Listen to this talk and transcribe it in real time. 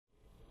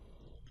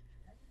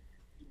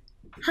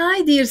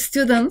Hi, dear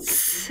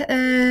students.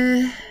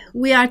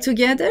 We are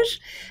together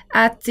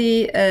at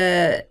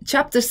the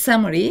chapter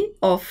summary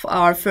of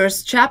our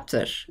first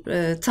chapter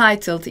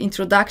titled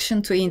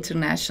Introduction to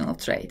International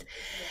Trade.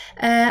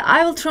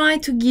 I will try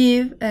to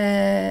give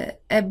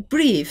a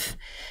brief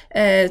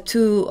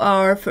to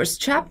our first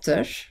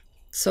chapter,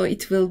 so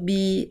it will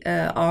be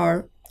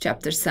our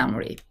chapter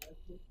summary.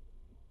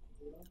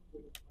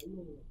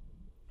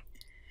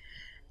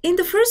 In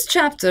the first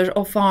chapter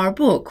of our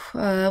book,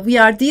 we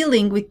are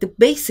dealing with the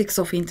basics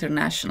of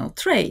international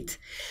trade.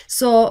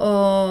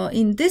 So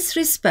in this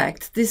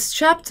respect, this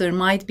chapter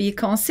might be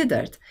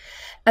considered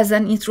as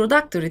an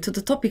introductory to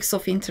the topics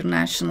of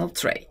international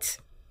trade.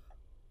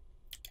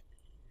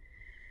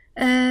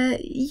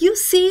 You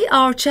see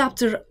our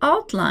chapter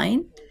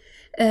outline.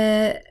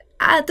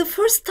 The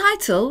first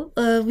title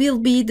will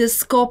be the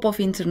scope of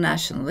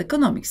international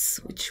economics,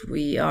 which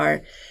we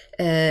are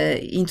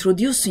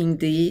introducing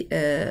the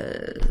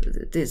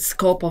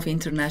scope of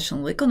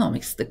international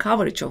economics, the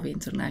coverage of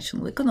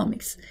international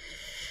economics.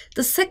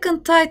 The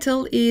second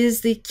title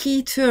is the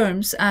key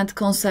terms and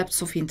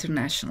concepts of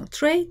international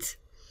trade.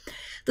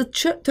 The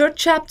third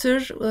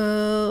chapter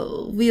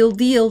will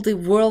deal the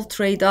world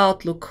trade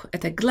outlook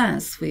at a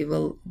glance. We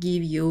will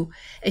give you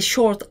a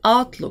short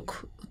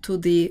outlook to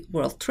the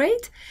world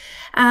trade.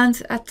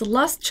 And at the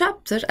last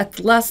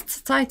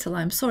title,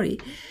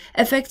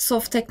 effects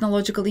of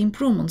technological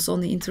improvements on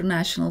the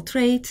international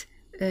trade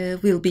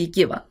will be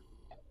given.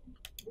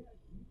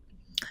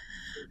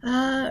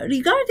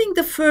 Regarding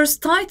the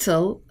first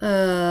title,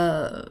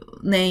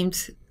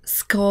 named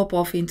Scope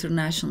of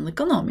International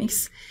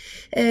Economics,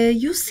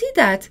 you see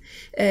that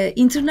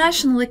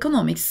international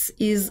economics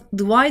is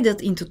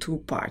divided into two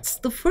parts.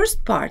 The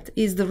first part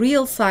is the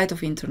real side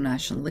of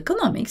international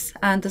economics,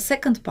 and the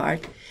second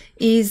part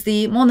is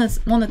the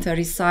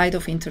monetary side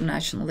of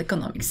international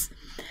economics.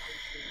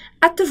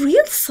 At the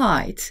real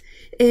side,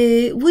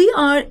 we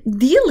are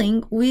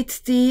dealing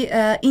with the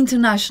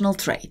international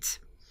trade.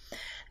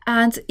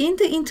 And in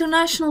the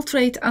international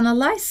trade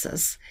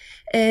analysis,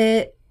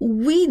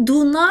 we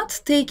do not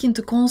take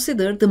into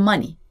consider the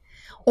money.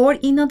 Or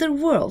in other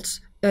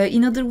words,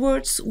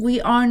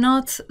 we are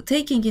not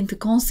taking into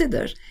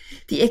consider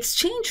the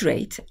exchange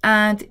rate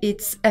and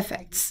its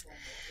effects.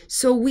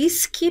 So we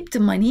skip the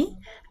money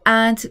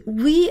and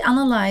we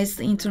analyze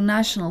the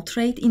international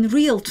trade in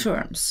real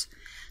terms.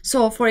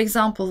 So, for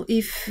example,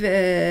 if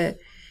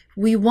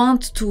we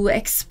want to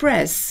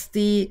express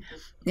the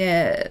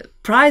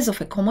price of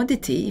a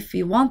commodity, if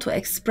we want to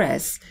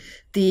express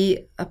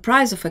the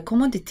price of a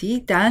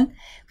commodity, then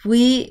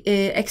we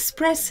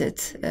express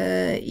it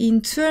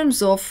in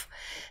terms of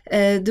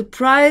the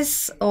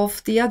price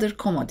of the other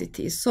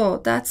commodities. So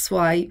that's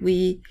why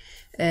we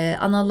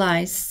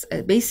analyze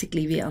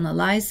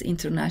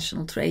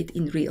international trade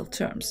in real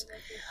terms.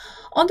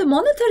 On the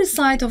monetary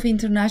side of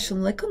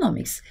international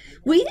economics,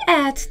 we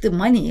add the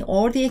money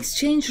or the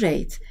exchange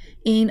rate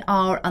in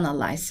our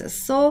analysis.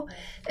 So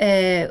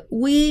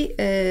we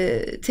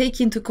take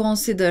into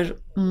consider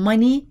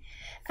money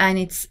and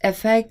its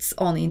effects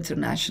on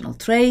international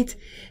trade.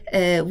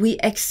 We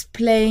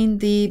explain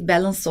the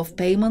balance of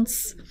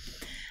payments,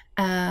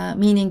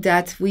 meaning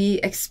that we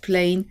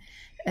explain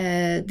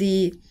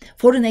the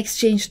foreign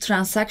exchange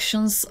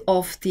transactions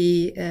of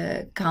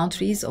the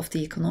countries, of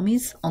the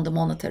economies on the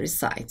monetary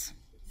side.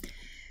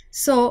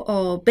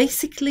 So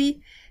basically,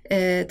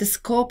 the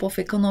scope of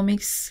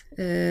economics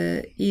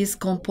is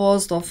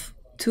composed of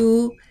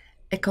two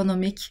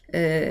economic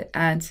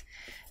and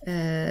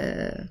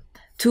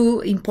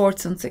two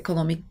important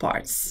economic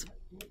parts.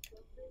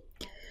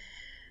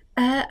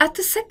 At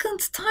the second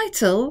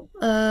title,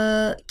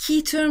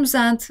 key terms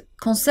and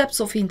concepts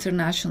of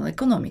international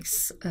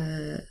economics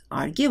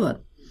are given.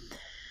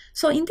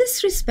 So in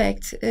this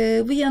respect,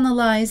 we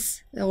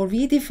analyze or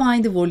we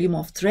define the volume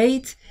of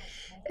trade.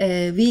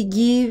 We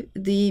give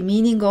the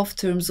meaning of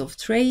terms of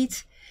trade.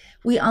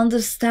 We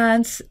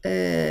understand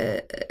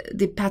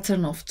the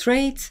pattern of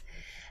trade,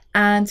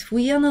 and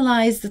we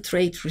analyze the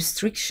trade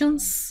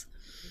restrictions.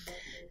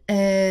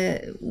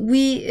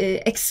 We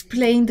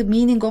explain the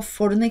meaning of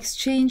foreign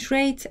exchange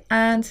rate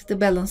and the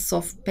balance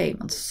of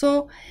payments.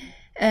 So,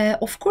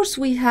 of course,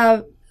 we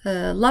have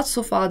lots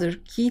of other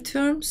key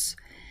terms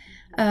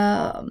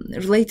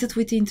related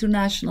with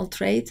international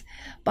trade,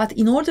 but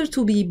in order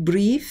to be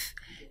brief,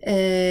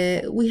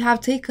 we have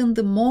taken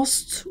the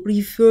most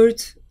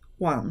referred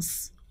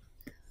ones.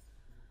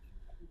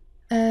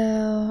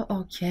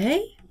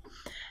 Okay.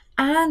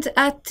 And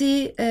at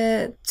the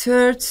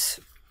third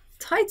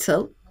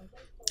title,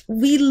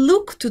 we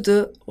look to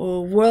the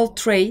world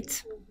trade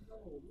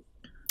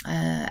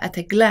at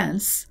a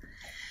glance.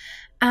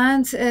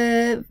 And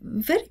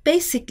very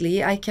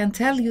basically, I can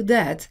tell you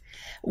that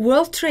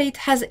world trade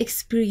has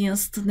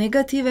experienced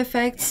negative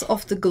effects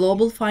of the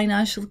global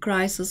financial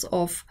crisis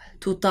of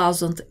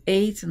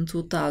 2008 and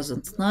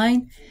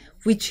 2009,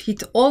 which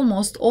hit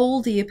almost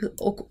all the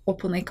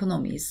open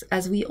economies.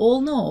 As we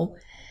all know,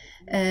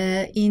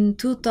 in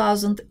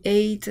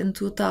 2008 and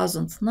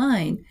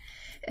 2009,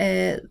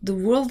 the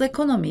world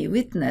economy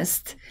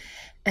witnessed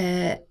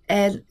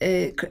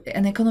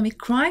an economic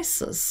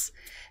crisis,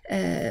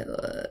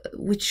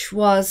 which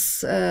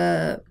was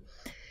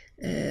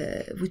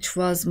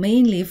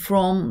mainly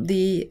from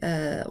the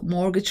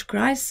mortgage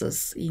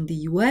crisis in the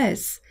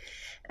US.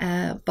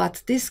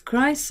 But this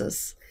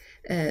crisis,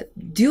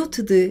 due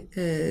to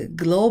the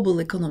global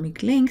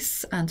economic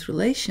links and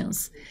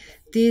relations,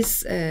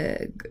 this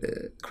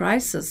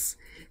crisis,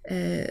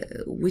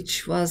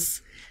 which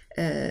was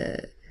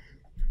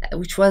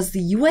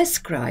the US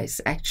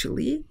crisis,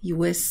 actually,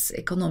 US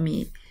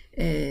economy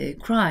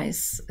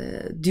crisis,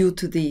 due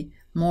to the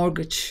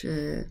mortgage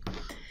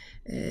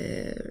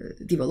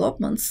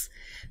developments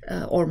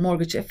or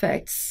mortgage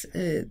effects,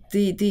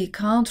 the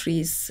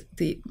countries,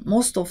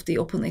 most of the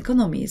open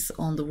economies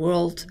on the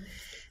world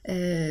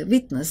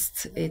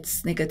witnessed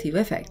its negative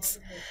effects.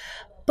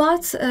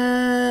 But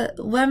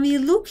when we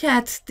look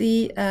at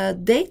the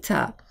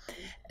data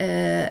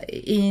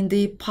in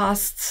the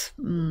past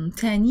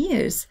 10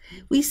 years,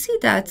 we see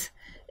that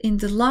in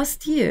the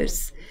last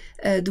years,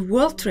 the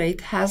world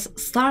trade has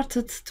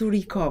started to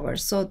recover.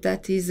 So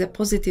that is a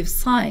positive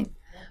sign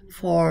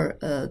for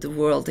the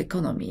world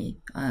economy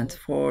and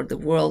for the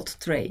world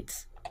trade.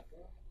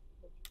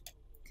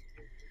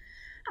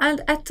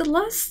 And at the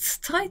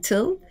last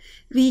title,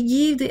 we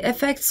give the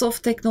effects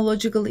of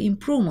technological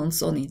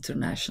improvements on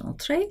international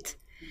trade.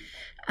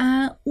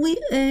 We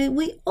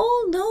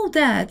all know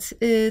that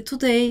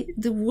today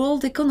the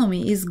world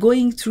economy is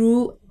going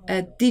through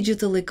a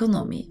digital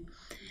economy.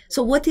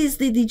 So what is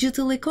the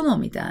digital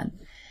economy then?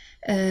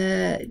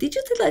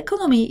 Digital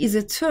economy is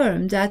a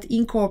term that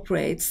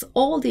incorporates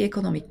all the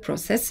economic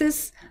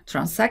processes,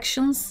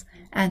 transactions,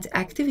 and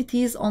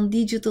activities on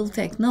digital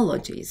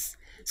technologies.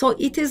 So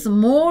it is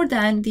more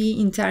than the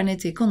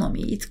internet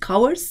economy. It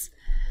covers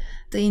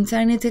the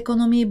internet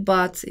economy,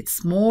 but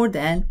it's more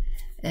than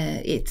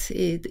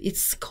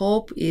its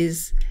scope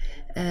is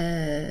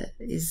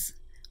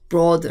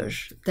broader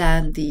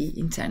than the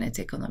internet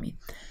economy.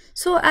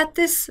 So at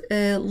this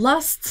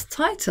last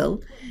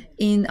title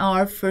in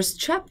our first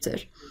chapter,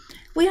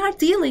 we are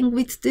dealing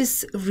with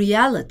this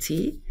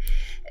reality.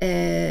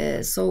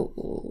 So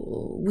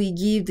we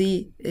give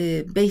the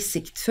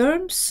basic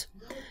terms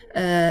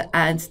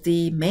and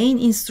the main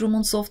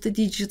instruments of the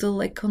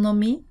digital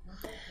economy.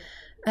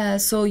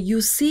 So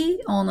you see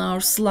on our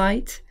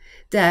slide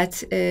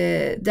that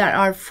there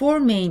are four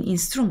main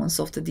instruments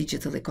of the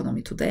digital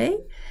economy today.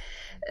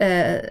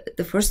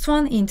 The first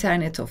one,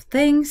 Internet of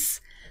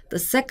Things. The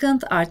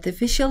second,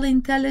 artificial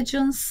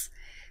intelligence.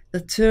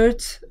 The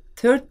third,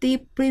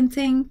 3D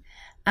printing.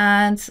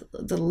 And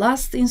the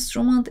last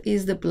instrument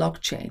is the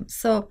blockchain.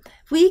 So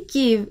we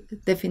give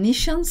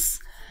definitions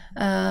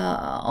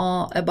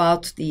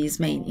about these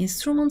main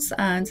instruments,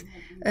 and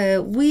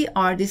we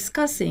are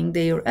discussing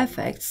their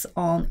effects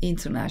on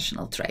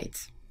international trade.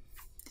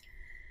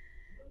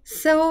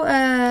 So,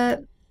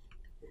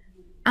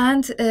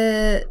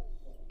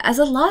 as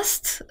a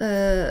last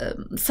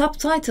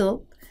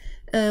subtitle,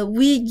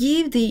 we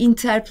give the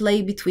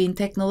interplay between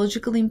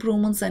technological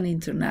improvements and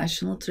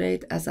international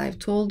trade, as I've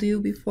told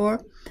you before.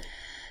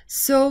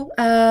 So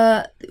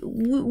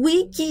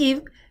we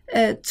give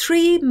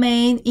three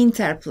main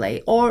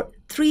interplay or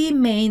three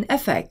main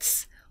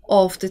effects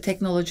of the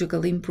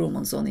technological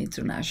improvements on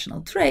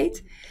international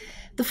trade.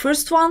 The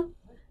first one,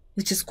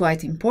 which is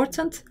quite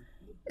important,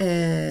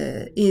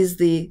 is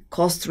the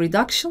cost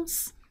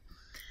reductions.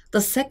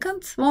 The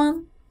second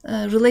one,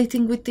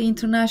 relating with the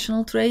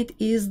international trade,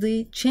 is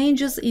the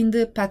changes in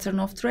the pattern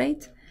of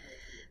trade.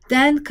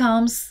 Then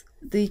comes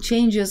the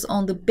changes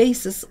on the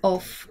basis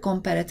of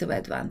comparative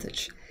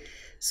advantage.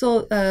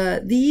 So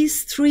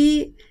these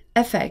three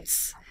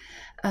effects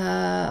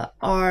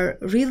are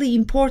really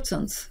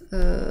important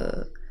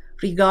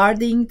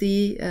regarding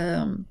the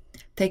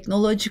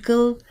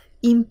technological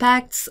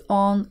impacts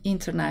on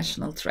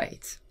international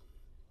trade.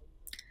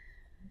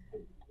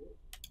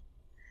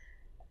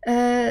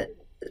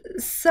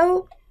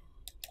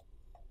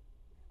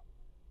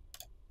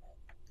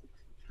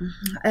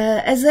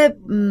 As a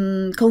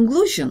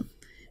conclusion,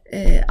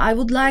 I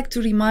would like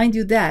to remind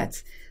you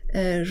that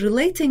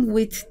relating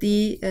with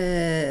the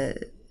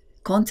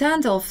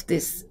content of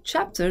this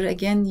chapter,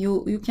 again,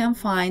 you can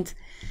find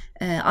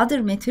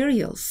other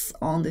materials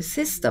on the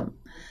system,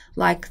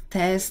 like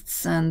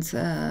tests and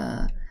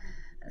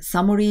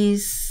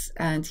summaries,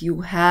 and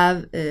you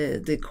have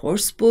the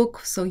course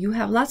book. So you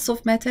have lots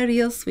of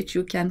materials which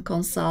you can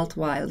consult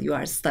while you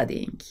are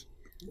studying.